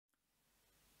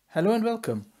Hello and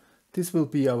welcome. This will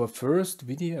be our first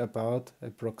video about a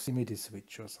proximity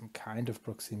switch or some kind of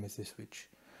proximity switch.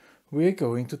 We're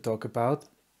going to talk about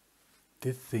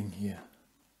this thing here.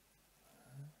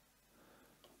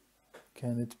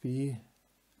 Can it be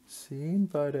seen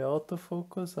by the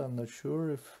autofocus? I'm not sure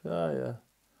if...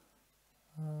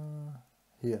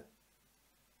 here.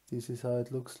 This is how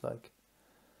it looks like.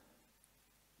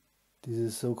 This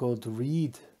is so-called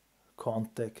reed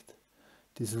contact.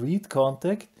 This reed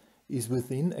contact is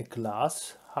within a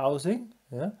glass housing.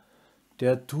 Yeah?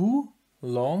 There are two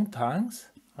long tongues.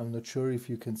 I'm not sure if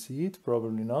you can see it,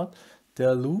 probably not. There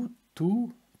are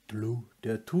two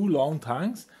long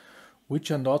tongues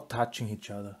which are not touching each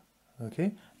other.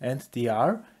 Okay, and they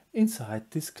are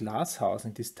inside this glass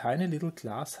housing, this tiny little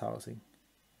glass housing.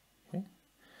 Okay.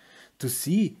 To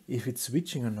see if it's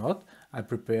switching or not, I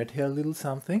prepared here a little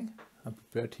something.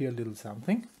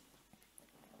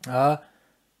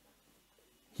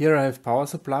 Here I have power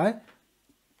supply.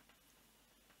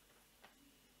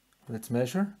 Let's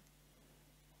measure.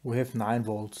 We have 9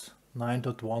 volts,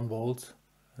 9.1 volts,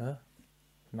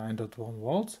 9.1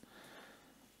 volts.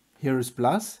 Here is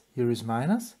plus, here is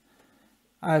minus.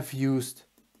 I've used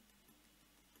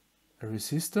a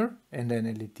resistor and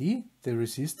an LED. The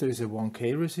resistor is a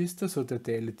 1K resistor so that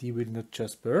the LED will not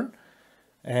just burn.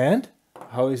 And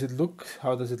how does it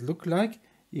look like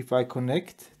if I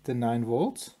connect the 9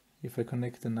 volts? If I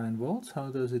connect the 9 volts,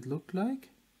 how does it look like?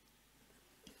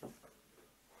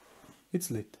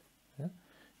 It's lit. Yeah?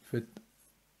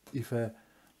 If I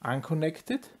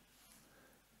unconnect it,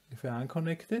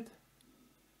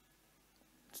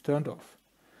 it's turned off.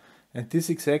 And this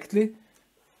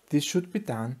should be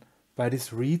done by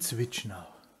this reed switch now.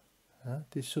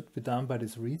 This should be done by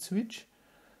this reed switch.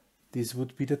 This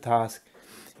would be the task.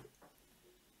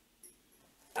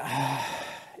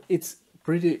 It's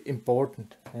pretty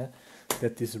important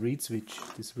that this reed switch,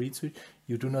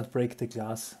 you do not break the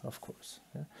glass, of course.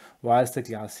 Why is the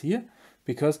glass here?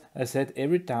 Because I said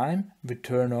every time we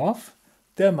turn off,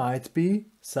 there might be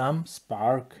some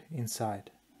spark inside.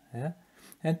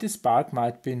 And this spark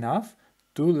might be enough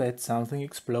to let something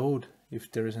explode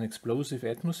if there is an explosive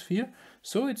atmosphere.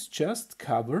 So it's just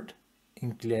covered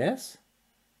in glass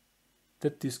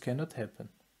that this cannot happen.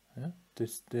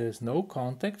 There's no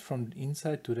contact from the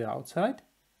inside to the outside.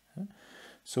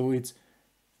 So it's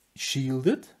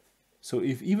shielded. So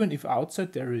even if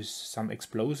outside there is some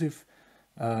explosive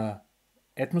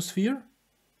atmosphere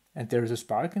and there is a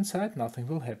spark inside, nothing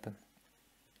will happen.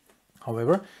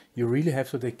 However, you really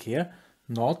have to take care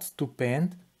not to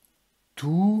bend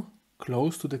too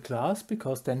close to the glass,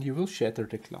 because then you will shatter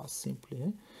the glass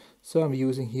simply. So I'm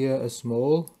using here a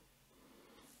small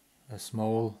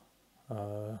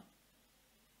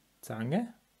Zange,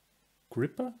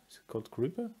 gripper. Is it called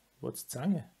gripper? What's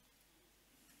Zange?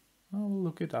 I'll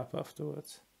look it up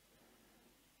afterwards.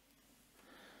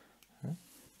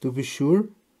 To be sure,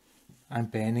 I'm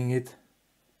bending it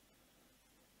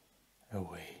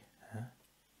away.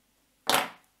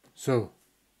 So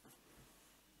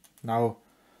now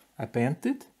I bent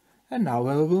it, and now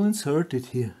I will insert it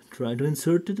here. Try to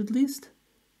insert it at least.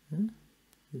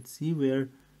 Let's see where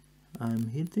I'm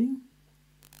hitting.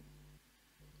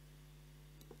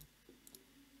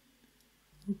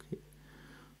 Okay,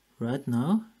 right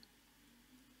now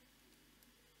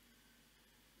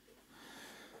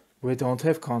we don't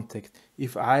have contact.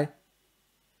 If I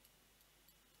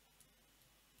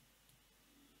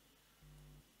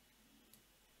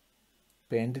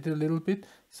bend it a little bit,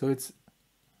 so it's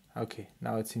okay.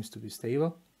 Now it seems to be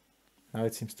stable.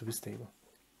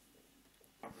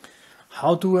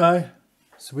 How do I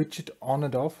switch it on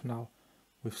and off now?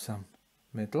 With some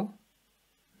metal?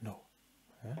 No.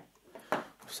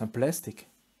 With some plastic?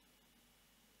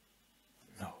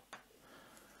 No.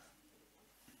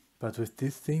 But with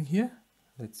this thing here,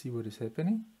 let's see what is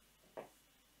happening.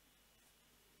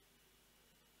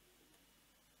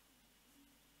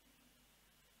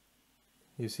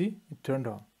 You see, it turned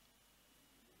on.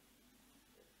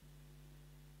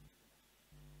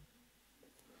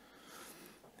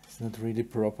 It's not really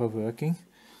proper working.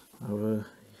 I will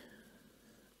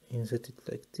insert it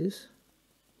like this.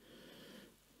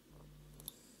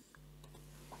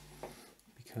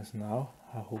 Because now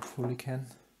I hopefully can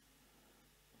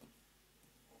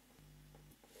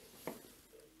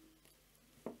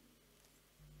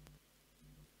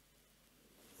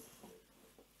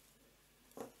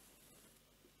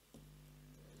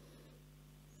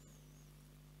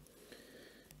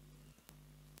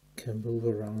move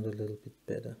around a little bit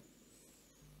better.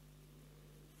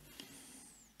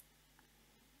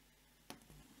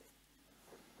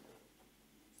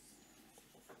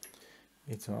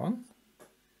 It's on.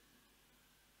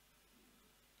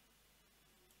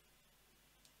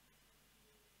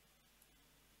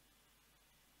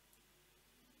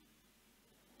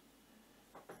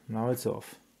 Now it's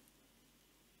off.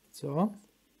 It's on.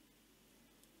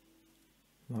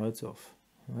 Now it's off.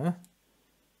 Huh?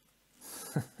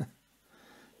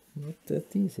 Not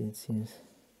that easy, it seems.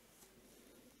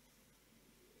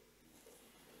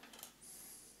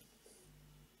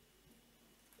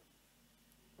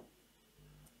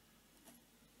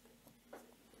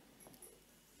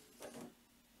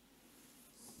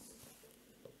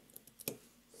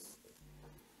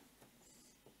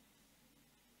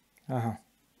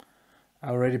 I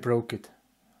already broke it.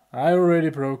 I already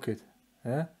broke it.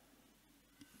 Yeah?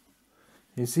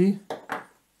 You see?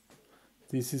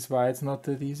 This is why it's not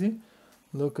that easy.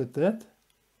 Look at that.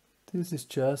 This is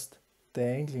just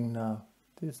dangling now.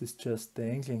 This is just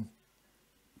dangling.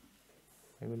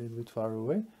 Maybe a little bit far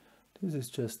away. This is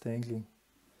just dangling.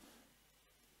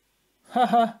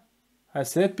 Haha! I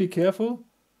said be careful.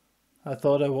 I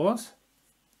thought I was,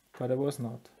 but I was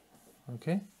not.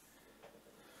 Okay?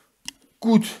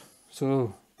 Good.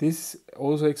 So this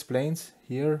also explains,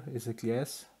 here is a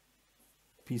glass,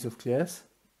 piece of glass.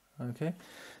 Okay?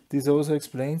 This also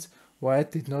explains why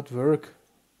it did not work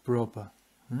proper.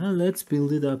 Let's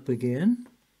build it up again.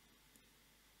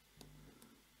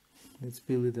 Let's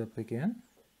build it up again.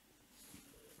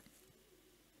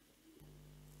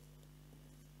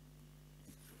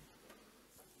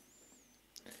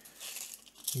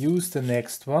 Use the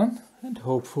next one and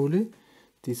hopefully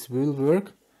this will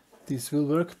work. This will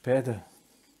work better.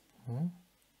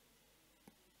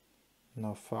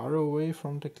 Now far away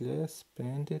from the glass,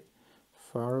 bend it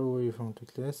far away from the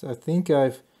glass. I think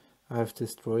I've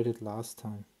destroyed it last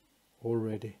time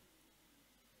already.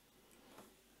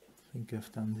 I think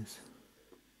I've done this.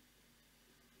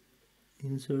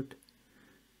 Insert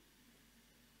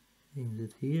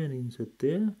here and insert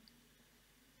there.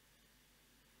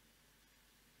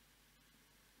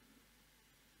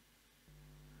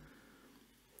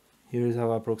 Here is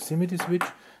our proximity switch.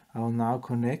 I'll now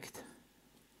connect.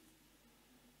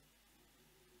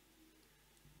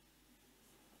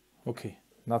 Okay,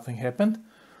 nothing happened.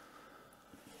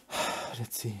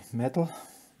 Let's see, metal,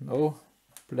 no,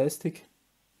 plastic,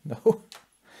 no.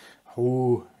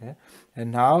 Oh, yeah.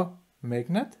 And now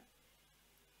magnet,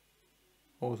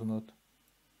 also not.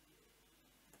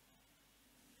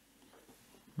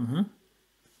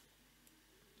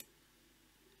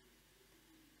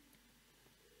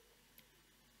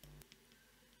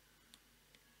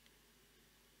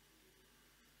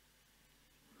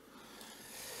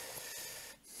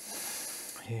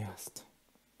 Erst.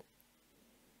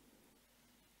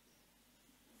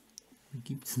 Wie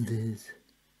gibt's denn das?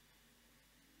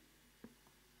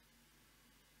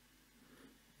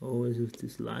 Always with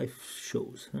these live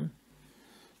shows, huh?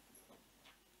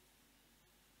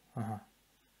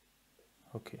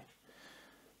 Okay.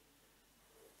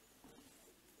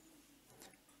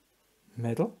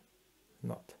 Metal?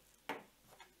 Not.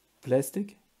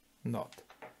 Plastic? Not.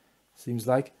 Seems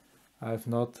like I have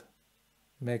not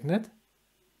magnet.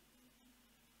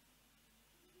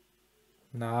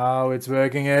 Now it's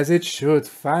working as it should.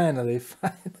 Finally.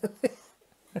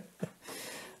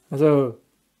 So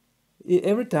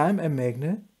every time a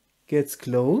magnet gets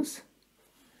close,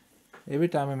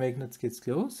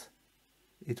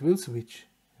 it will switch.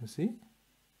 You see?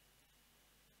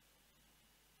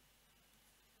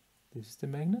 This is the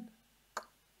magnet.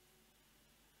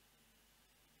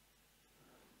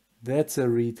 That's a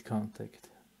reed contact.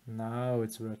 Now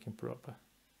it's working proper.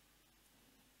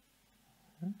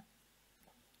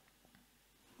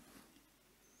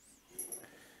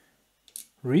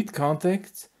 Reed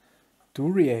contacts do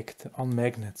react on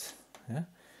magnets. Yeah?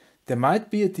 There might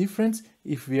be a difference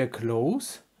if we are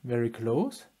close, very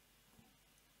close,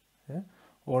 yeah?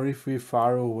 Or if we're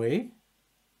far away.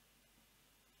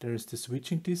 There is the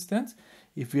switching distance.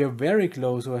 If we are very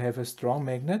close or have a strong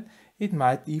magnet, it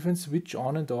might even switch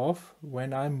on and off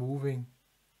when I'm moving.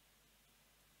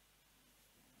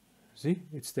 See,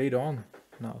 it stayed on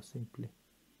now simply.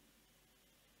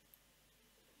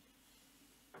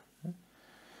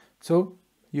 So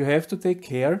you have to take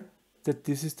care that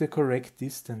this is the correct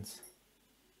distance.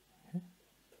 Okay.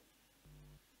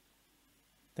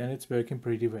 Then it's working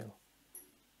pretty well.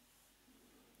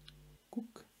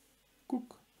 Cook,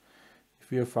 cook.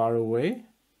 If we are far away,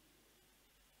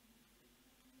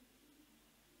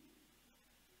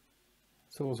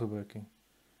 it's also working.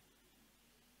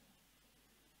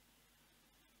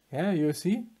 Yeah, you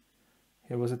see,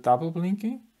 here was a double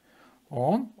blinking,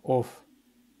 on, off.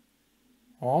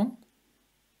 On,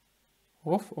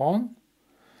 off, on.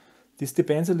 This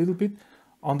depends a little bit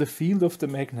on the field of the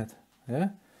magnet. Yeah?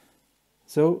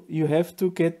 So you have to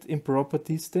get in proper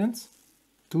distance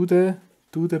to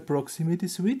the proximity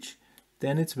switch,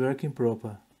 then it's working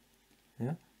proper.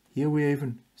 Yeah, here we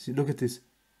even see, look at this,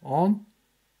 on,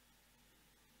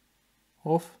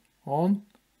 off, on.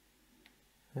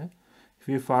 Yeah, if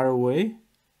we're far away,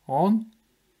 on,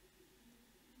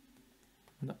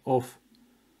 off,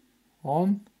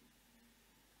 on,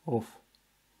 off,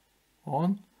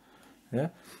 on. Yeah,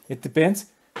 it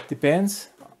depends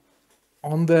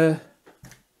on the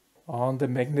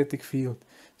magnetic field.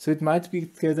 So it might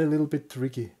get a little bit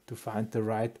tricky to find the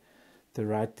right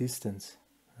distance.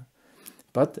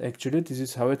 But actually this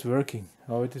is how it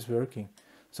is working.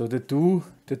 So the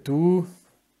two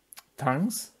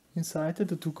tongues inside it,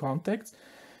 the two contacts,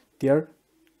 they are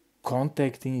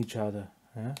contacting each other.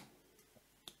 Yeah?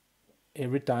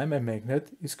 Every time a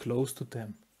magnet is close to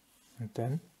them. And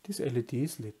then this LED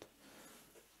is lit.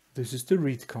 This is the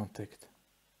reed contact.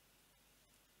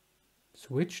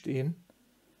 Switch in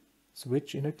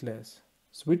a glass,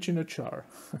 switch in a jar.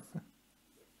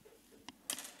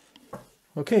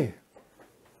 Okay.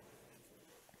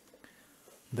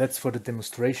 That's for the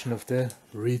demonstration of the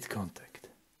reed contact.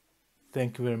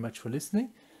 Thank you very much for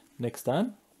listening. Next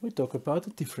time we talk about a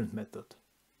different method.